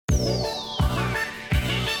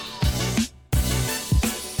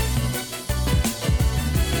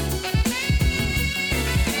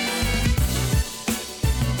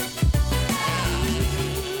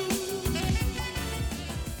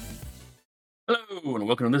Hello, and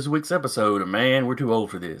welcome to this week's episode of Man, We're Too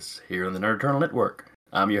Old for This, here on the Nerd Eternal Network.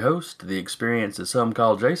 I'm your host, the experience as some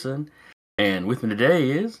call Jason, and with me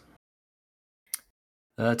today is...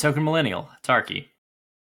 Token Millennial, Tarky.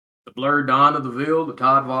 The Blurred Dawn of the Ville, the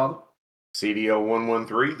Todd Waddle.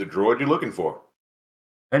 CDO-113, the droid you're looking for.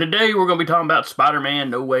 And today we're going to be talking about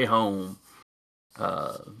Spider-Man No Way Home.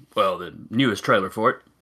 The newest trailer for it.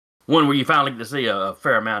 One where you finally get to see a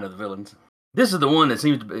fair amount of the villains. This is the one that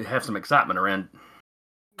seems to have some excitement around.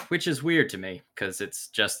 Which is weird to me, because it's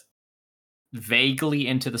just vaguely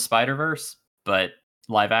into the Spider-Verse, but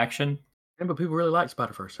live action. Yeah, but people really like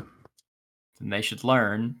Spider-Verse. And they should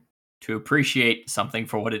learn to appreciate something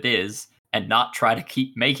for what it is, and not try to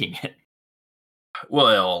keep making it.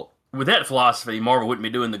 Well, with that philosophy, Marvel wouldn't be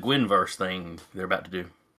doing the Gwenverse thing they're about to do.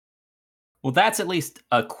 Well, that's at least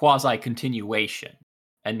a quasi-continuation,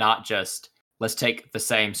 and not just, let's take the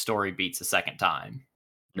same story beats a second time.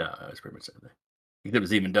 No, it's pretty much the same thing. Except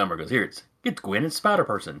it's even dumber, because here it's Gwen as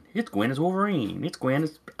Spider-Person. It's Gwen as Wolverine. It's Gwen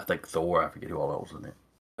as, I think, Thor. I forget who all else is in it.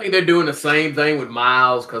 I think they're doing the same thing with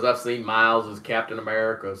Miles, because I've seen Miles as Captain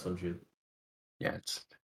America or some shit. Yeah,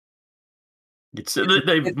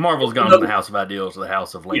 Marvel's gone from the House of Ideals to the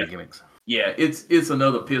House of Lame Gimmicks. Yeah, it's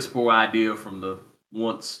another piss poor idea from the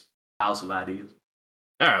once House of Ideas.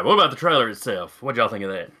 All right, what about the trailer itself? What y'all think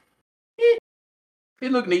of that?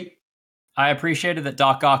 It looked neat. I appreciated that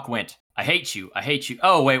Doc Ock went, I hate you.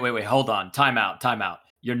 Oh, wait, hold on. Time out.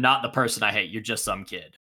 You're not the person I hate. You're just some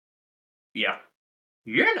kid. Yeah.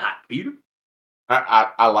 You're not, Peter.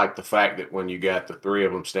 I like the fact that when you got the three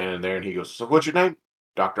of them standing there and he goes, so what's your name?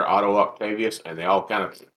 Dr. Otto Octavius. And they all kind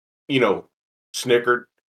of, snickered.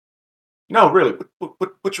 No, really.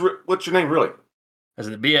 What's your name, really? I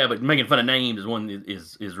said, yeah, but making fun of names is one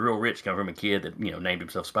is real rich coming from a kid that, named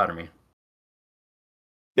himself Spider-Man.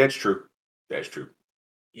 That's true.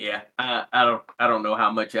 Yeah, I don't know how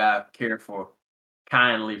much I care for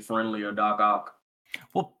kindly, friendly, or Doc Ock.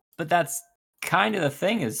 Well, but that's kind of the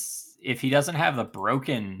thing is if he doesn't have the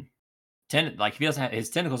broken if he doesn't have his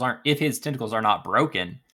tentacles are not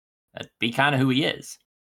broken, that'd be kind of who he is.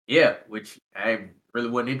 Yeah, which I really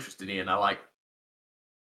wasn't interested in. I like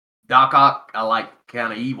Doc Ock. I like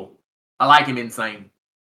kind of evil. I like him insane.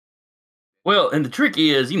 Well, and the trick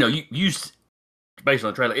is, you based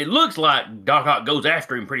on the trailer, it looks like Doc Ock goes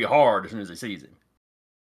after him pretty hard as soon as he sees him.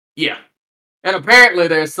 Yeah. And apparently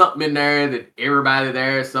there's something in there that everybody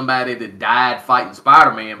there is somebody that died fighting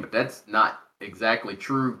Spider-Man, but that's not exactly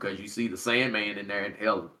true because you see the Sandman in there, and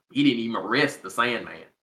hell, he didn't even arrest the Sandman.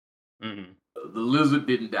 Mm-hmm. The lizard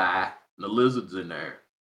didn't die. The lizard's in there.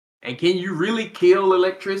 And can you really kill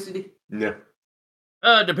electricity? No.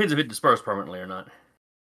 Depends if it dispersed permanently or not.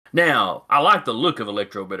 Now, I like the look of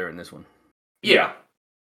Electro better in this one. Yeah.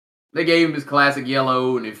 They gave him his classic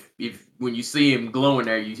yellow, and if when you see him glowing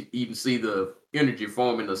there, you even see the energy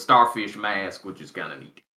forming the starfish mask, which is kind of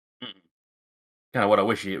neat. Kind of what I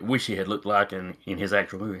wish he had looked like in his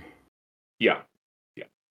actual movie. Yeah.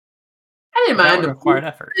 I didn't mind the blue.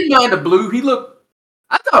 Effort. I didn't mind the blue.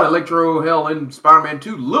 I thought Electro hell in Spider-Man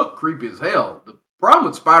 2 looked creepy as hell. The problem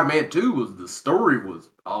with Spider-Man 2 was the story was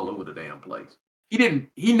all over the damn place.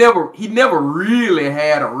 He never really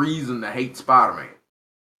had a reason to hate Spider-Man.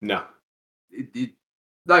 No. It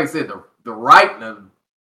like I said, the writing of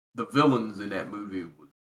the villains in that movie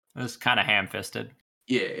was kind of ham-fisted.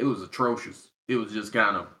 Yeah, it was atrocious. It was just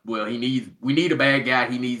kind of, we need a bad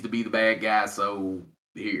guy. He needs to be the bad guy. So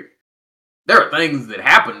here, there are things that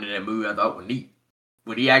happened in that movie I thought were neat.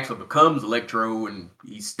 When he actually becomes Electro and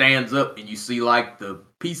he stands up and you see like the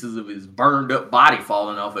pieces of his burned up body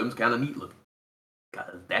falling off of him, it's kind of neat looking.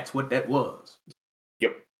 Because that's what that was.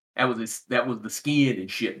 Yep. That was the skin and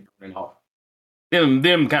shit burning off. Them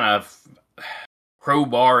kind of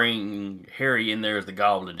crowbarring Harry in there as the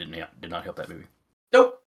Goblin did not help that movie.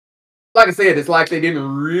 Nope. Like I said, it's like they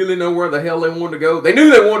didn't really know where the hell they wanted to go. They knew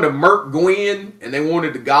they wanted to murk Gwen and they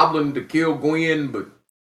wanted the Goblin to kill Gwen, but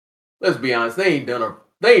let's be honest, they ain't done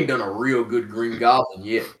a real good Green Goblin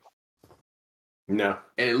yet. No.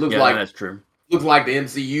 And it looks that's true. Looks like the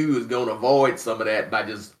MCU is going to avoid some of that by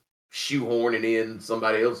just shoehorning in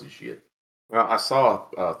somebody else's shit. Well, I saw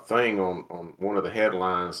a thing on one of the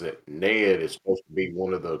headlines that Ned is supposed to be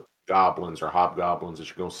one of the goblins or hobgoblins that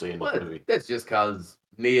you're going to see in the movie. That's just because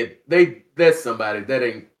Ned, that's somebody that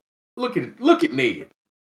ain't... Look at Ned.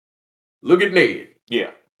 Look at Ned.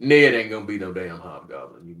 Yeah. Ned ain't going to be no damn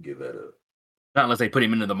hobgoblin. You can give that up. Not unless they put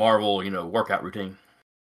him into the Marvel, workout routine.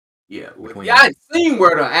 Yeah. I'd seen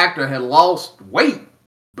where the actor had lost weight,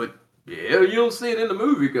 but yeah, you don't see it in the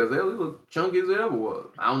movie because he looked chunky as it ever was.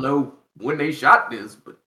 I don't know when they shot this,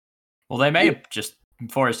 but... Well, they may have just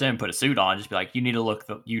Forrest in, put a suit on, just be like, you need to look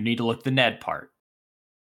the Ned part.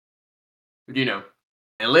 You know,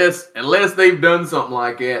 unless they've done something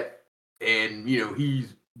like that, and you know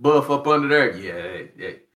he's buff up under there,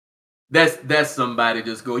 yeah. That's somebody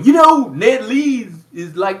just going, you know, Ned Leeds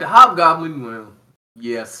is like the Hobgoblin. Well,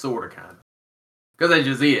 yeah, sort of, kind of. Because that's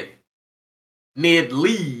just it. Ned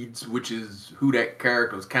Leeds, which is who that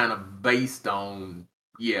character was kind of based on,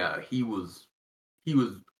 yeah, he was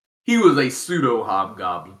a pseudo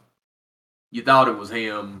Hobgoblin. You thought it was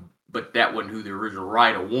him, but that wasn't who the original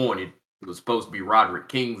writer wanted. It was supposed to be Roderick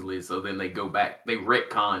Kingsley, so then they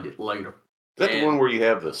retconned it later. Is that the one where you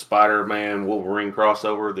have the Spider-Man Wolverine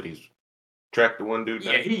crossover that he's tracked the one dude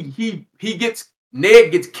down? Yeah,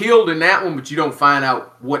 Ned gets killed in that one, but you don't find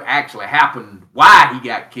out what actually happened, why he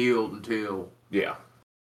got killed until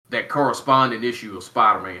that corresponding issue of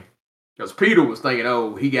Spider-Man. Because Peter was thinking,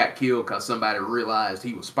 oh, he got killed because somebody realized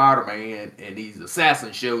he was Spider-Man and these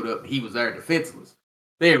assassins showed up and he was there defenseless.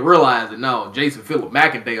 They didn't realize that, no, Jason Philip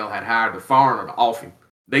McIndale had hired the foreigner to off him.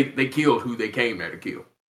 They killed who they came there to kill.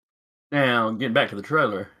 Now, getting back to the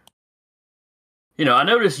trailer. You know, I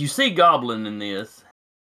noticed you see Goblin in this.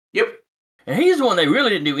 Yep. And he's the one they really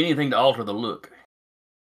didn't do anything to alter the look.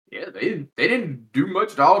 Yeah, they didn't do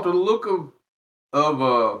much to alter the look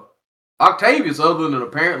of Octavius, other than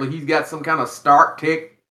apparently he's got some kind of Stark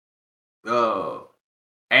tech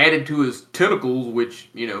added to his tentacles, which,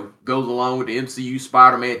 you know, goes along with the MCU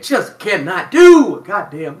Spider-Man just cannot do a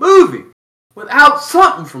goddamn movie without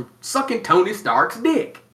something from sucking Tony Stark's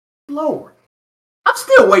dick. Lord. I'm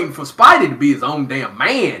still waiting for Spidey to be his own damn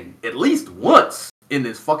man at least once in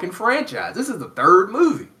this fucking franchise. This is the third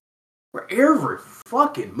movie. Where every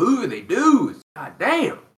fucking movie they do is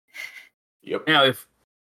goddamn. Yep. Now, if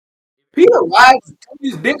Peter rides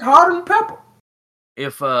Tony's dick harder than pepper.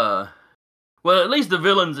 Well, at least the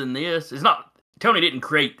villains in this, it's not, Tony didn't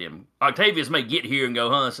create them. Octavius may get here and go,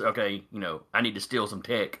 huh, okay, you know, I need to steal some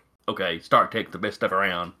tech. Okay, Stark Tech, the best stuff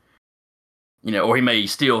around. You know, or he may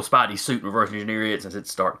steal Spidey's suit and reverse engineer it since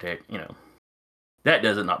it's Stark Tech, you know. That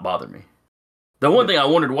does not bother me. The one thing I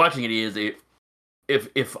wondered watching it is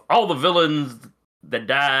if all the villains that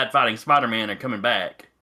died fighting Spider-Man are coming back,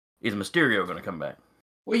 is Mysterio going to come back?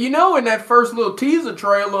 Well, you know, in that first little teaser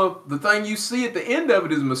trailer, the thing you see at the end of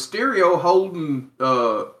it is Mysterio holding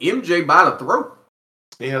MJ by the throat.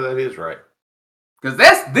 Yeah, that is right. Because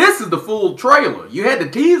this is the full trailer. You had the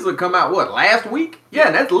teaser come out, last week? Yeah,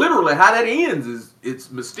 and that's literally how that ends, is it's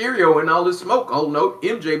Mysterio and all this smoke holding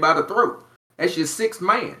MJ by the throat. That's your sixth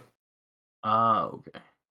man. Okay.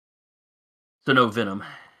 So no Venom.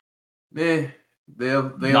 They'll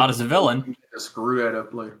Not as a villain. Screw that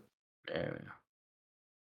up later. Yeah.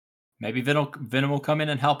 Maybe Venom will come in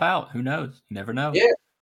and help out. Who knows? You never know. Yeah.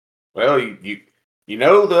 Well, you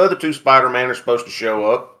know the other two Spider-Man are supposed to show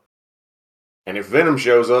up. And if Venom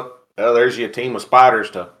shows up, well, there's your team of spiders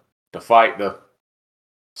to fight the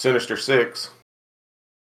Sinister Six.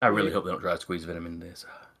 I really hope they don't try to squeeze Venom into this.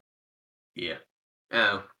 Yeah.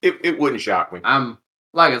 It wouldn't shock me. I'm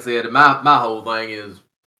like I said, my whole thing is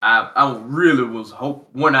I really was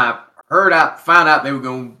when I found out they were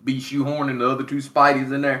gonna be shoehorning the other two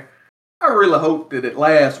Spideys in there. I really hoped that at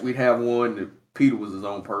last we'd have one that Peter was his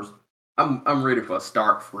own person. I'm ready for a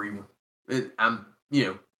Stark free one.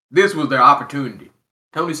 This was their opportunity.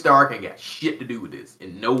 Tony Stark ain't got shit to do with this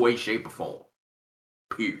in no way, shape, or form.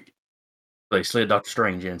 Period. They slid Doctor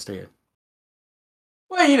Strange in instead.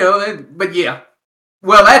 Well, but yeah.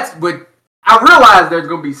 Well, that's what I realize there's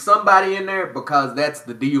going to be somebody in there because that's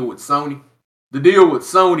the deal with Sony. The deal with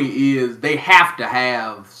Sony is they have to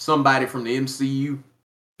have somebody from the MCU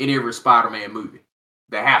in every Spider-Man movie.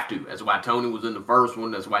 They have to. That's why Tony was in the first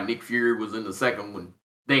one. That's why Nick Fury was in the second one.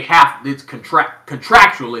 It's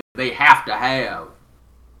contractually, they have to have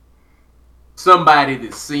somebody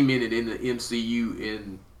that's cemented in the MCU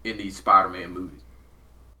in these Spider-Man movies.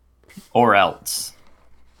 Or else.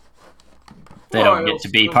 They don't get to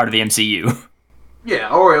be part of the MCU.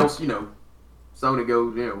 Yeah, or else, Sony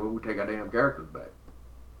goes, we'll take our damn characters back.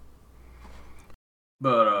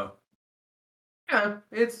 But,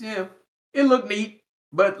 it looked neat.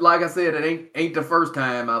 But like I said, it ain't the first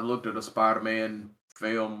time I've looked at a Spider-Man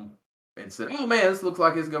film and said, oh man, this looks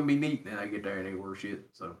like it's going to be neat. And I get there and ain't worth shit,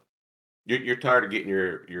 so. You're tired of getting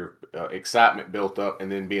your excitement built up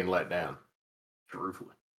and then being let down.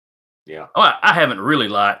 Truthfully. Yeah. Oh, I haven't really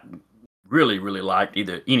liked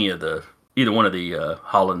either one of the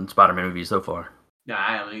Holland Spider-Man movies so far. Nah,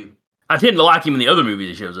 I haven't either. I tend to like him in the other movies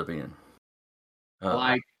he shows up in.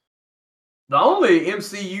 Like, the only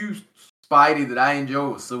MCU Spidey that I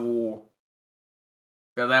enjoyed was Civil War.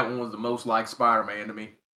 Because that one was the most like Spider-Man to me.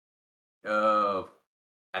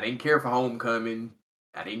 I didn't care for Homecoming.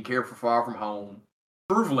 I didn't care for Far From Home.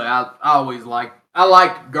 Truthfully, I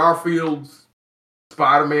liked Garfield's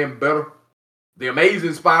Spider-Man better. The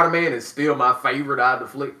Amazing Spider-Man is still my favorite out of the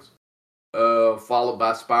flicks. Followed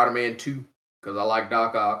by Spider-Man 2, because I like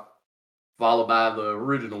Doc Ock. Followed by the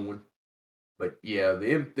original one. But yeah,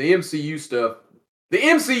 the MCU stuff. The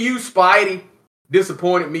MCU Spidey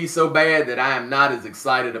disappointed me so bad that I am not as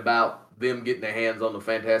excited about them getting their hands on the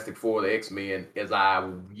Fantastic Four, the X-Men, as I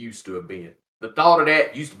used to have been. The thought of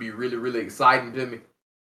that used to be really, really exciting to me.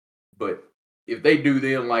 But if they do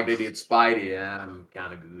them like they did Spidey, I'm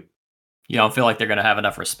kind of good. You don't feel like they're going to have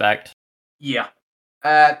enough respect? Yeah.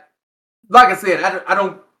 Like I said, I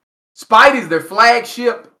don't... Spidey's their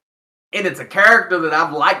flagship, and it's a character that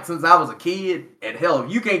I've liked since I was a kid. And hell,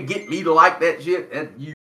 if you can't get me to like that shit,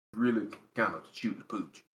 you really kind of shoot the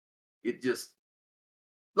pooch. It just...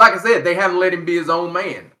 Like I said, they haven't let him be his own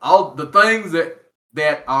man. All the things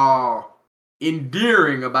that are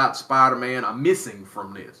endearing about Spider-Man are missing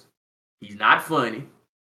from this. He's not funny.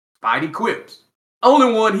 Spidey quips.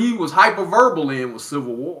 Only one he was hyperverbal in was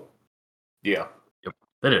Civil War. Yeah. Yep.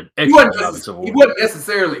 They did an excellent job in Civil War. He wasn't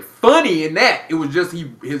necessarily funny in that. It was just he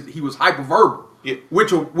was hyperverbal, Yeah.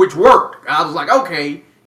 which worked. I was like, okay,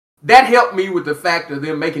 that helped me with the fact of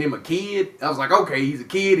them making him a kid. I was like, okay, he's a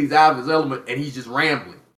kid, he's out of his element, and he's just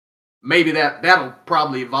rambling. Maybe that'll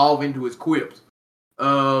probably evolve into his quips.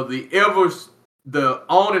 The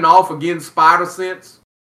on and off again spider sense,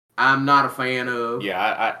 I'm not a fan of.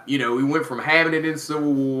 Yeah, we went from having it in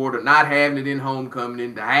Civil War to not having it in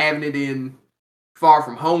Homecoming to having it in Far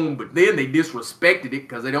From Home, but then they disrespected it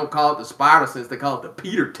because they don't call it the spider sense, they call it the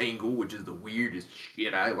Peter Tingle, which is the weirdest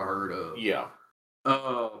shit I ever heard of. yeah.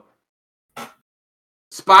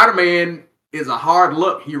 Spider-Man is a hard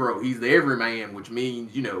luck hero. He's the everyman, which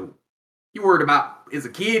means, you worried about, as a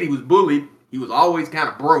kid, he was bullied. He was always kind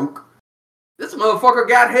of broke. This motherfucker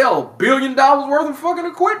got $1 billion worth of fucking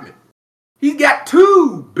equipment. He's got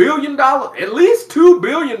 $2 billion, at least $2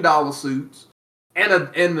 billion suits.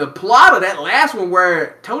 And the plot of that last one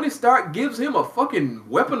where Tony Stark gives him a fucking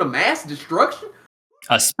weapon of mass destruction?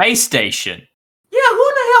 A space station. Yeah, who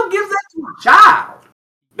in the hell gives that to a child?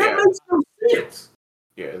 That makes no sense.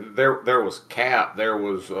 Yeah, there was Cap, there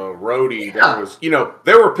was Rhodey, Yeah. there was,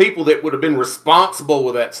 there were people that would have been responsible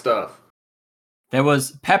with that stuff. There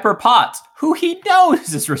was Pepper Potts, who he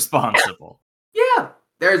knows is responsible. Yeah,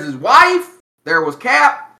 there's his wife, there was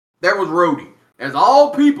Cap, there was Rhodey. There's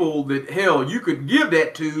all people that, hell, you could give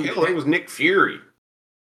that to. Hell, it was Nick Fury.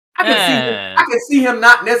 I can see him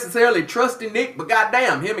not necessarily trusting Nick, but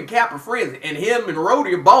goddamn, him and Cap are friends, and him and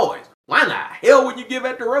Rhodey are boys. Why in the hell would you give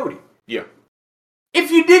that to Rhodey? Yeah. If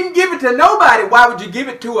you didn't give it to nobody, why would you give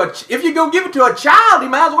it to if you're going to give it to a child, he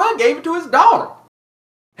might as well gave it to his daughter.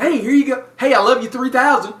 Hey, here you go. Hey, I love you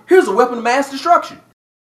 3,000. Here's a weapon of mass destruction.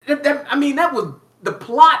 That was, the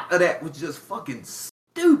plot of that was just fucking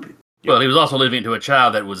stupid. Well, he was also living to a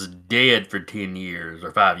child that was dead for 10 years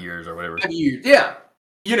or 5 years or whatever. 5 years, yeah.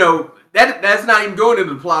 That's not even going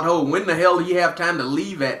into the plot hole. When the hell do you have time to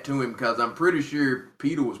leave that to him? Because I'm pretty sure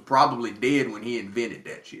Peter was probably dead when he invented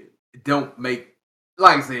that shit. It don't make...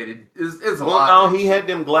 Like I said, it's a lot. Well, no, he had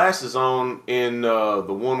them glasses on in the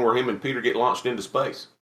one where him and Peter get launched into space.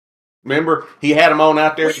 Remember, he had them on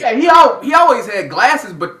out there. Yeah, he always had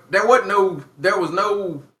glasses, but there was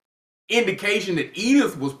no indication that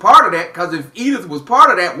Edith was part of that. Because if Edith was part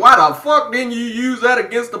of that, why the fuck didn't you use that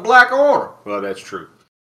against the Black Order? Well, that's true.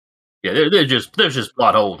 Yeah, there's just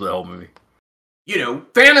plot holes to the whole movie.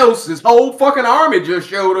 Thanos' whole fucking army just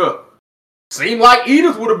showed up. Seemed like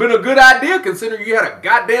Edith would have been a good idea considering you had a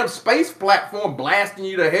goddamn space platform blasting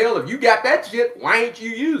you to hell. If you got that shit, why ain't you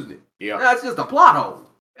using it? Yeah. That's just a plot hole.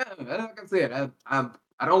 Yeah, like I said, I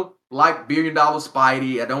don't like $1 billion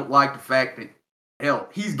Spidey. I don't like the fact that, hell,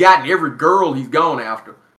 he's gotten every girl he's gone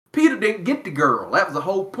after. Peter didn't get the girl. That was the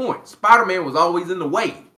whole point. Spider-Man was always in the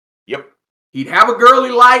way. Yep. He'd have a girl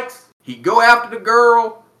he likes. He'd go after the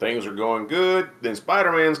girl. Things are going good. Then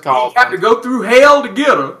Spider-Man's called. He'd have to go through hell to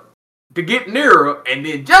get her. To get near her, and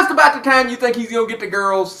then just about the time you think he's gonna get the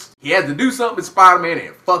girls, he has to do something with Spider-Man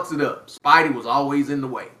and fucks it up. Spidey was always in the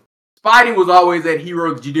way. Spidey was always that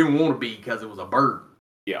hero that you didn't want to be because it was a burden.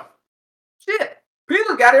 Yeah. Shit.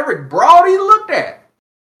 Peter got every broad he looked at.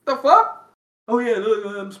 The fuck? Oh yeah,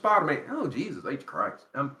 look, I'm Spider-Man. Oh Jesus H Christ.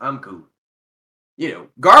 I'm cool.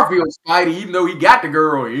 Garfield Spidey, even though he got the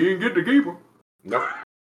girl, he didn't get to keep her. Nope.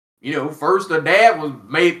 First the dad was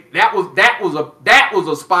made. That was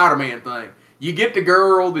a Spider-Man thing. You get the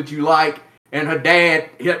girl that you like, and her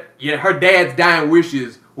dad's dying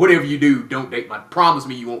wishes. Whatever you do, don't date promise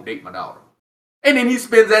me you won't date my daughter. And then he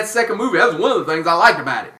spends that second movie. That was one of the things I liked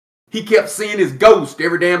about it. He kept seeing his ghost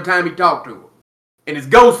every damn time he talked to him. And his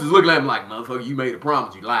ghost is looking at him like, motherfucker, you made a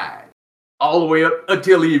promise, you lied. All the way up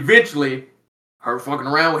until he eventually, her fucking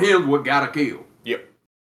around with him is what got her killed. Yep.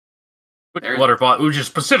 Which is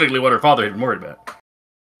specifically what her father had been worried about.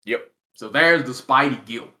 Yep. So there's the Spidey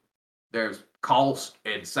guilt. There's cost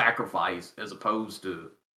and sacrifice as opposed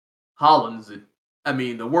to Hollins. I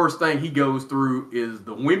mean, the worst thing he goes through is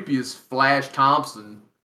the wimpiest Flash Thompson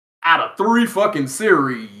out of 3 fucking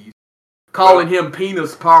series calling him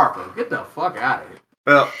Penis Parker. Get the fuck out of here.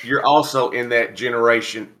 Well, you're also in that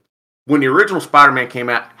generation. When the original Spider-Man came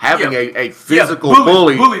out, having a physical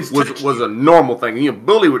bully was a normal thing. You know,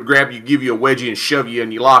 bully would grab you, give you a wedgie, and shove you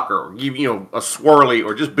in your locker, or give you a swirly,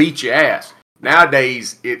 or just beat your ass.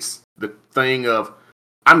 Nowadays, it's the thing of,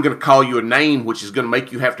 I'm going to call you a name, which is going to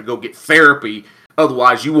make you have to go get therapy.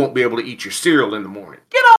 Otherwise, you won't be able to eat your cereal in the morning.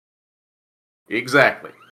 Get off!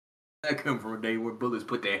 Exactly. That comes from a day where bullies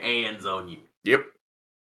put their hands on you. Yep.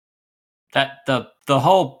 That the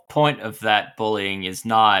whole point of that bullying is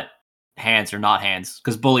not hands or not hands,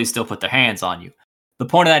 because bullies still put their hands on you. The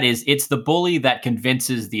point of that is it's the bully that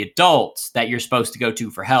convinces the adults that you're supposed to go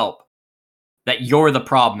to for help, that you're the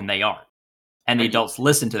problem and they aren't. And the adults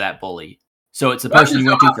listen to that bully. So it's the person you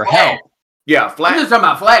went to for help. Yeah, I'm Flash. just talking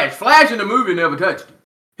about Flash. Flash in the movie never touched him.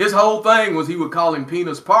 His whole thing was he would call him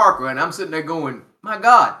Penis Parker, and I'm sitting there going, my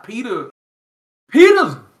God, Peter's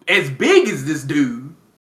as big as this dude,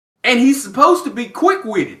 and he's supposed to be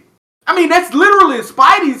quick-witted. I mean, that's literally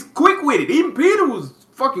Spidey's quick-witted. Even Peter was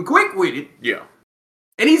fucking quick-witted. Yeah.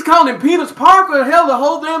 And he's calling him Penis Parker. Hell, the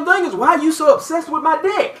whole damn thing is, why are you so obsessed with my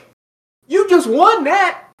dick? You just won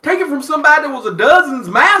that. Take it from somebody that was a dozen's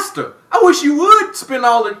master. I wish you would spend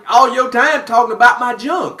all your time talking about my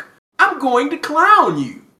junk. I'm going to clown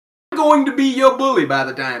you. I'm going to be your bully by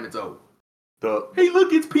the time it's over. Hey,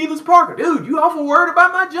 look, it's Penis Parker. Dude, you awful worried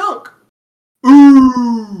about my junk.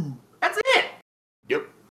 Ooh. That's it. Yep.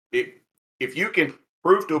 If you can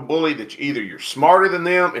prove to a bully that either you're smarter than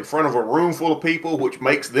them in front of a room full of people, which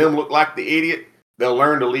makes them look like the idiot, they'll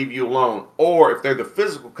learn to leave you alone. Or if they're the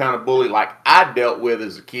physical kind of bully like I dealt with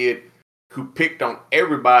as a kid who picked on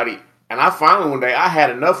everybody, and I finally one day I had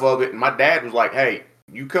enough of it, and my dad was like, hey,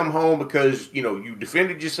 you come home because, you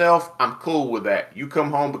defended yourself, I'm cool with that. You come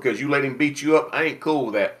home because you let him beat you up, I ain't cool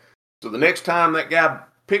with that. So the next time that guy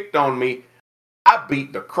picked on me, I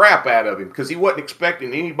beat the crap out of him because he wasn't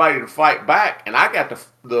expecting anybody to fight back, and I got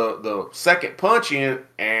the second punch in,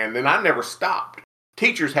 and then I never stopped.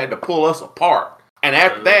 Teachers had to pull us apart. And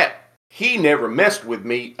after that, he never messed with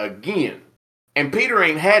me again. And Peter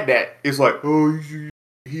ain't had that. It's like, oh,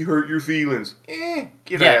 he hurt your feelings.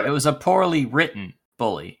 Get out of it. It was a poorly written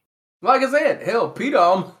bully. Like I said, hell, Peter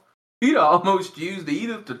almost used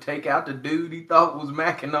Edith to take out the dude he thought was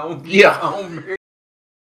macking on. Yeah. On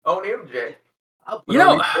MJ.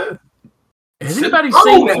 Has anybody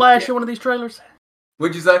seen Flash in one of these trailers?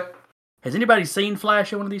 What'd you say? Has anybody seen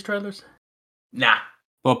Flash in one of these trailers? Nah.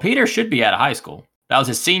 Well, Peter should be out of high school. That was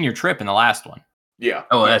his senior trip in the last one. Yeah.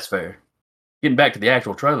 Oh, that's fair. Getting back to the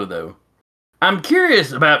actual trailer, though. I'm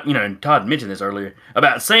curious about, and Todd mentioned this earlier,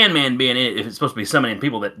 about Sandman being in it, if it's supposed to be summoning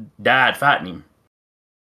people that died fighting him.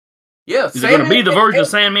 Yeah, Is it going to be the version of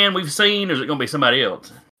Sandman we've seen, or is it going to be somebody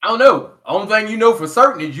else? I don't know. Only thing you know for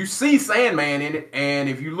certain is you see Sandman in it, and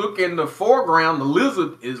if you look in the foreground, the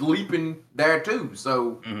lizard is leaping there too.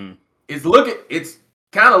 So it's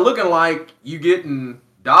kind of looking like you getting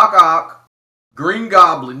Doc Ock, Green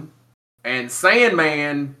Goblin, and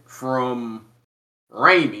Sandman from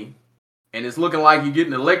Raimi, and it's looking like you're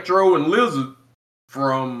getting Electro and Lizard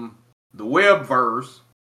from the Webverse,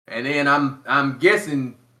 and then I'm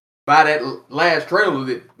guessing by that last trailer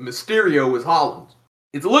that Mysterio is Hollins.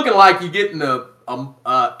 It's looking like you're getting a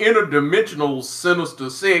interdimensional Sinister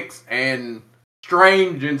Six, and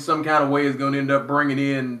Strange in some kind of way is going to end up bringing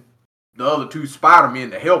in the other 2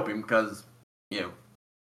 Spider-Men to help him because,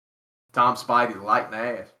 Tom Spidey's light in the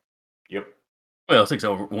ass. Yep. Well,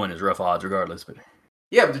 601 is rough odds regardless, but...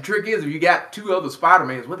 Yeah, but the trick is, if you got 2 other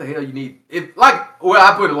Spider-Mans, what the hell you need? I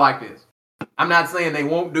put it like this. I'm not saying they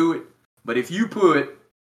won't do it, but if you put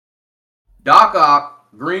Doc Ock,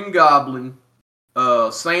 Green Goblin,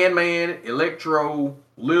 Sandman, Electro,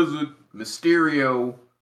 Lizard, Mysterio,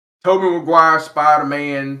 Tobey Maguire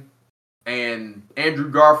Spider-Man, and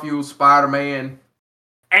Andrew Garfield Spider-Man,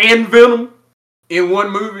 and Venom in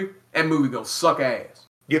one movie, that movie gonna suck ass.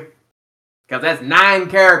 Yep. Because that's 9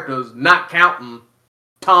 characters, not counting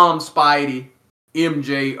Tom, Spidey,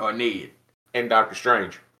 MJ, or Ned. And Doctor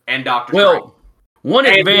Strange. And Doctor Strange. Well, one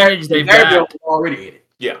advantage they've got... already in it.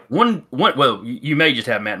 Yeah. Well, you may just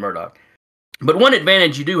have Matt Murdock. But one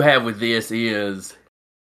advantage you do have with this is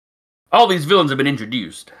all these villains have been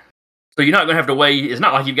introduced. So you're not going to have to wait. It's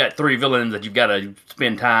not like you've got 3 villains that you've got to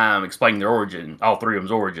spend time explaining their origin, all 3 of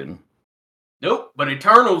them's origin. Nope. But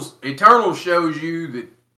Eternals shows you that,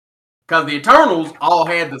 because the Eternals all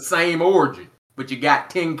had the same origin, but you got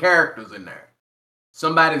 10 characters in there.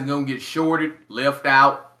 Somebody's going to get shorted, left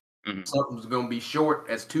out. Mm-hmm. Something's going to be short.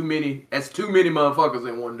 That's too many motherfuckers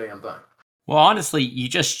in one damn thing. Well, honestly, you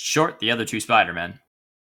just short the other 2 Spider-Men.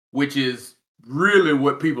 Which is really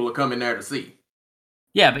what people are coming there to see.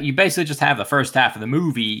 Yeah, but you basically just have the first half of the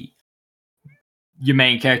movie, your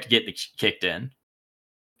main character getting kicked in.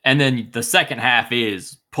 And then the second half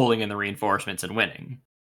is pulling in the reinforcements and winning.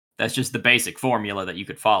 That's just the basic formula that you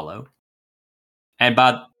could follow. And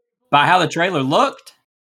by how the trailer looked,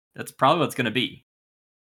 that's probably what it's going to be.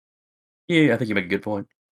 Yeah, I think you make a good point.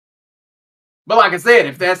 But like I said,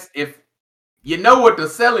 if you know what the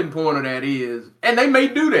selling point of that is, and they may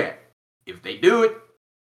do that. If they do it,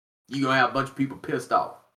 you're going to have a bunch of people pissed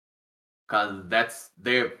off. Because that's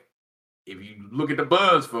their... If you look at the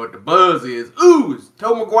buzz for it, the buzz is, ooh, it's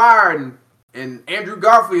Tobey Maguire and Andrew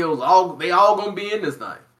Garfield's they all going to be in this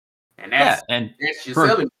thing. And that's your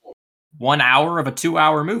selling point. 1 hour of a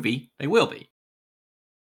 2-hour movie, they will be.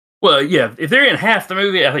 Well, yeah, if they're in half the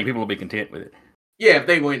movie, I think people will be content with it. Yeah, if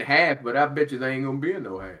they go in half, but I bet you they ain't going to be in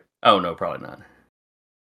no half. Oh, no, probably not.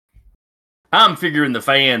 I'm figuring the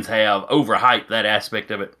fans have overhyped that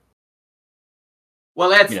aspect of it. Well,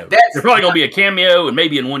 that's they're probably going to be a cameo and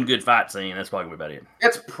maybe in one good fight scene. That's probably about it.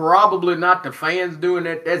 That's probably not the fans doing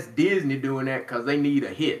that. That's Disney doing that because they need a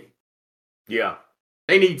hit. Yeah.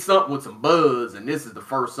 They need something with some buzz, and this is the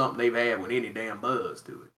first something they've had with any damn buzz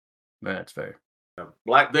to it. That's fair.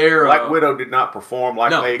 Black Widow did not perform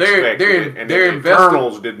like they expected, and the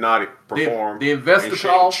Eternals did not perform. The investor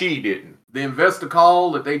call, she didn't. The investor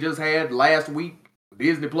call that they just had last week,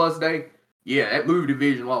 Disney Plus Day. Yeah, that movie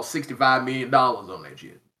division lost $65 million on that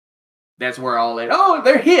shit. That's where all that,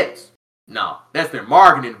 they're hits. No, that's their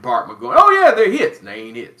marketing department going, oh yeah, they're hits. And they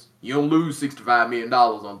ain't hits. You don't lose $65 million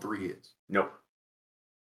on 3 hits. Nope.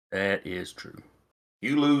 That is true.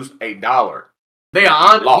 You lose $1. They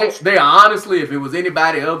are honestly, if it was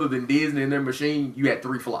anybody other than Disney and their machine, you had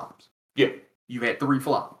 3 flops. Yeah. You had 3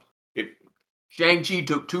 flops. Shang-Chi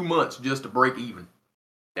took 2 months just to break even.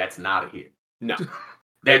 That's not a hit. No.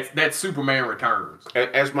 That's Superman Returns.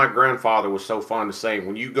 As my grandfather was so fond of saying,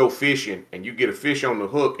 when you go fishing and you get a fish on the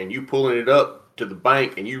hook and you pulling it up to the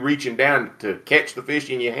bank and you reaching down to catch the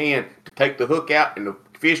fish in your hand to take the hook out and the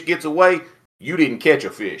fish gets away, you didn't catch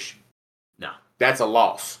a fish. No. That's a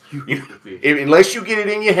loss. Unless you get it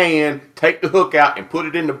in your hand, take the hook out and put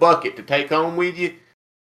it in the bucket to take home with you,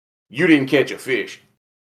 you didn't catch a fish.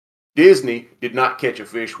 Disney did not catch a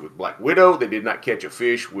fish with Black Widow. They did not catch a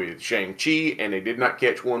fish with Shang-Chi, and they did not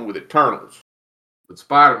catch one with Eternals. But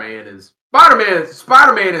Spider-Man is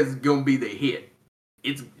going to be the hit.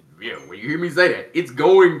 It's when you hear me say that, it's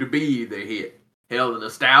going to be the hit. Hell, the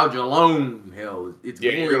nostalgia alone, you're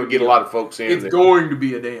going to get a lot of folks in. It's going to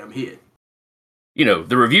be a damn hit.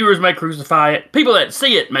 The reviewers may crucify it. People that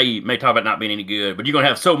see it may talk about not being any good, but you're going to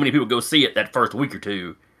have so many people go see it that first week or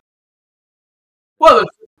two. Well,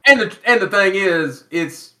 and the thing is,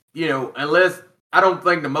 it's, unless I don't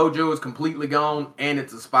think the mojo is completely gone and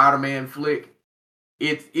it's a Spider-Man flick,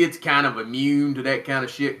 it's kind of immune to that kind of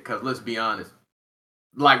shit, because let's be honest,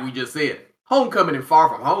 like we just said, Homecoming and Far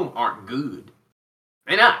From Home aren't good.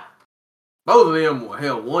 They're not. Both of them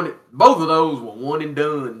were both of those were one and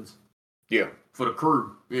dones. Yeah. For the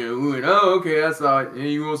crew. We went, okay, I saw it.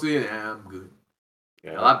 You want to see it? Nah, I'm good.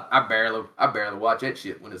 Yeah. Well, I barely watch that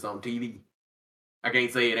shit when it's on TV. I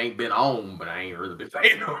can't say it ain't been on, but I ain't really been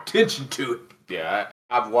paying no attention to it. Yeah,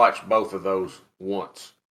 I've watched both of those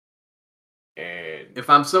once. And if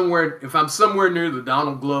I'm somewhere near the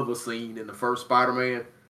Donald Glover scene in the first Spider-Man,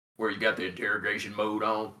 where you got the interrogation mode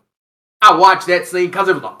on, I watched that scene because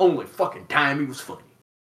it was the only fucking time he was funny.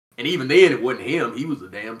 And even then, it wasn't him. He was a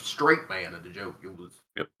damn straight man of the joke. It was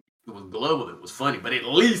Glover that was funny, but at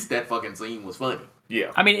least that fucking scene was funny.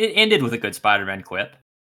 Yeah. I mean, it ended with a good Spider-Man quip.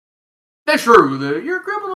 That's true. You're a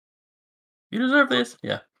criminal. You deserve this.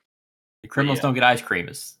 Yeah. The criminals don't get ice cream.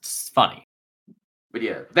 It's funny. But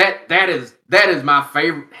yeah, that is my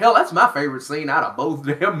favorite. Hell, that's my favorite scene out of both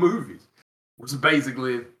damn movies. Was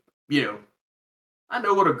basically, I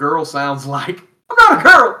know what a girl sounds like. I'm not a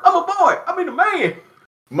girl. I'm a boy. I mean a man.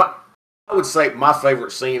 I would say my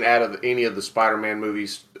favorite scene out of any of the Spider-Man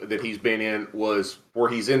movies that he's been in was where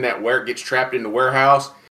he's in gets trapped in the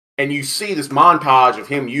warehouse, and you see this montage of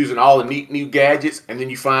him using all the neat new gadgets, and then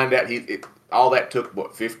you find out all that took,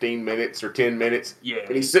 what, 15 minutes or 10 minutes? Yeah.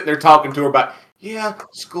 And he's sitting there talking to her about, yeah,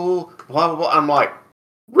 school, blah, blah, blah. I'm like,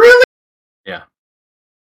 really? Yeah.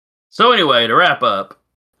 So anyway, to wrap up,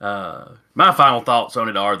 my final thoughts on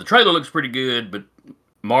it are the trailer looks pretty good, but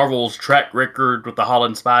Marvel's track record with the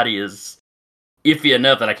Holland Spidey is iffy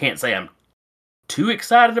enough that I can't say I'm too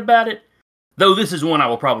excited about it. Though this is one I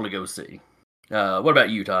will probably go see. What about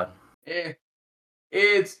you, Todd? Yeah.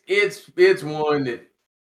 It's one that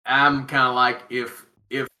I'm kind of like, if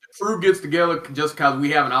the crew gets together, just because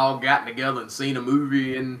we haven't all gotten together and seen a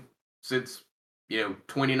movie since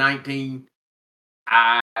 2019,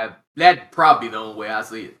 that'd probably be the only way I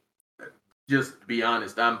see it. Just to be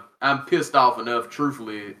honest, I'm pissed off enough,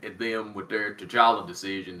 truthfully, at them with their T'Challa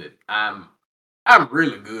decision that I'm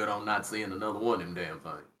really good on not seeing another one of them damn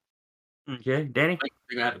things. Okay, Danny?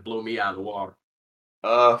 They're gonna have to blow me out of the water.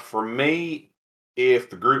 For me, if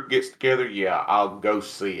the group gets together, yeah, I'll go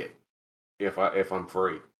see it if I'm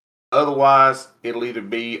free. Otherwise, it'll either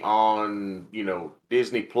be on,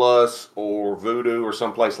 Disney Plus or Vudu or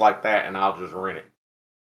someplace like that, and I'll just rent it.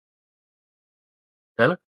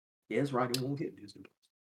 Taylor? Yeah, that's right. It won't hit Disney.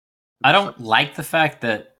 I don't like the fact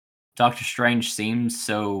that Doctor Strange seems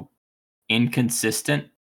so inconsistent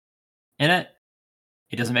in it.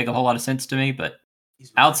 It doesn't make a whole lot of sense to me, but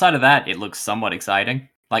outside of that, it looks somewhat exciting.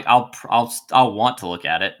 Like I'll want to look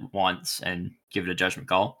at it once and give it a judgment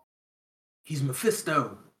call. He's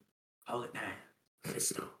Mephisto. Hold it down.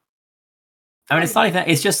 Mephisto. I mean, it's not even.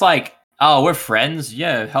 It's just like, oh, we're friends.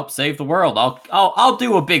 Yeah, help save the world. I'll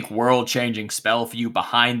do a big world-changing spell for you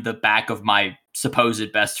behind the back of my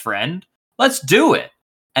supposed best friend. Let's do it.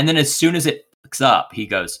 And then as soon as it picks up, he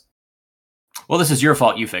goes, "Well, this is your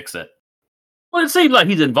fault. You fix it." Well, it seems like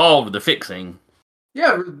he's involved with the fixing.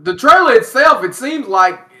 Yeah, the trailer itself, it seems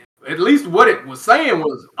like, at least what it was saying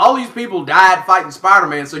was, all these people died fighting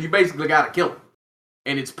Spider-Man, so you basically got to kill him.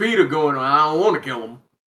 And it's Peter going, I don't want to kill him.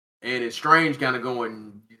 And it's Strange kind of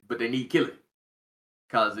going, but they need to kill it.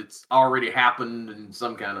 Because it's already happened in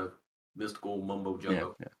some kind of mystical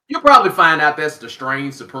mumbo-jumbo. Yeah. You'll probably find out that's the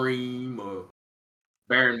Strange Supreme, or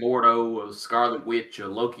Baron Mordo, or Scarlet Witch, or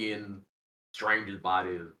Loki in Strange's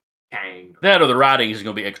body, or Kang. That or the writing is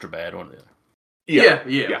going to be extra bad, one or the other.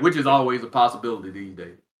 Yeah, which is always a possibility these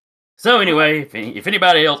days. So anyway, if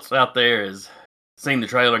anybody else out there has seen the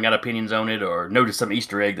trailer and got opinions on it, or noticed some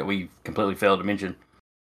Easter egg that we completely failed to mention,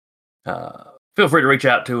 feel free to reach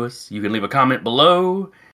out to us. You can leave a comment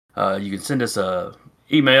below. You can send us an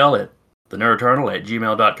email at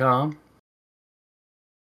thenerdeternal@gmail.com.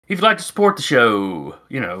 If you'd like to support the show,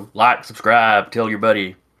 like, subscribe, tell your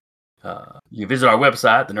buddy. You can visit our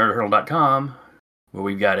website, thenerdeternal.com, where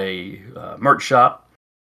we've got a merch shop.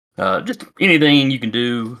 Just anything you can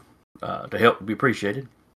do to help would be appreciated.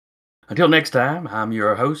 Until next time, I'm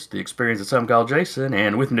your host, the experience that some call Jason,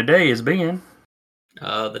 and with me today is Ben.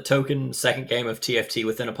 The token second game of TFT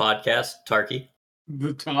within a podcast, Tarky.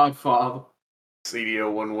 The Todd Father.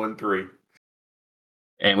 CDO 113.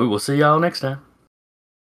 And we will see y'all next time.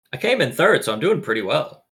 I came in third, so I'm doing pretty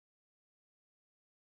well.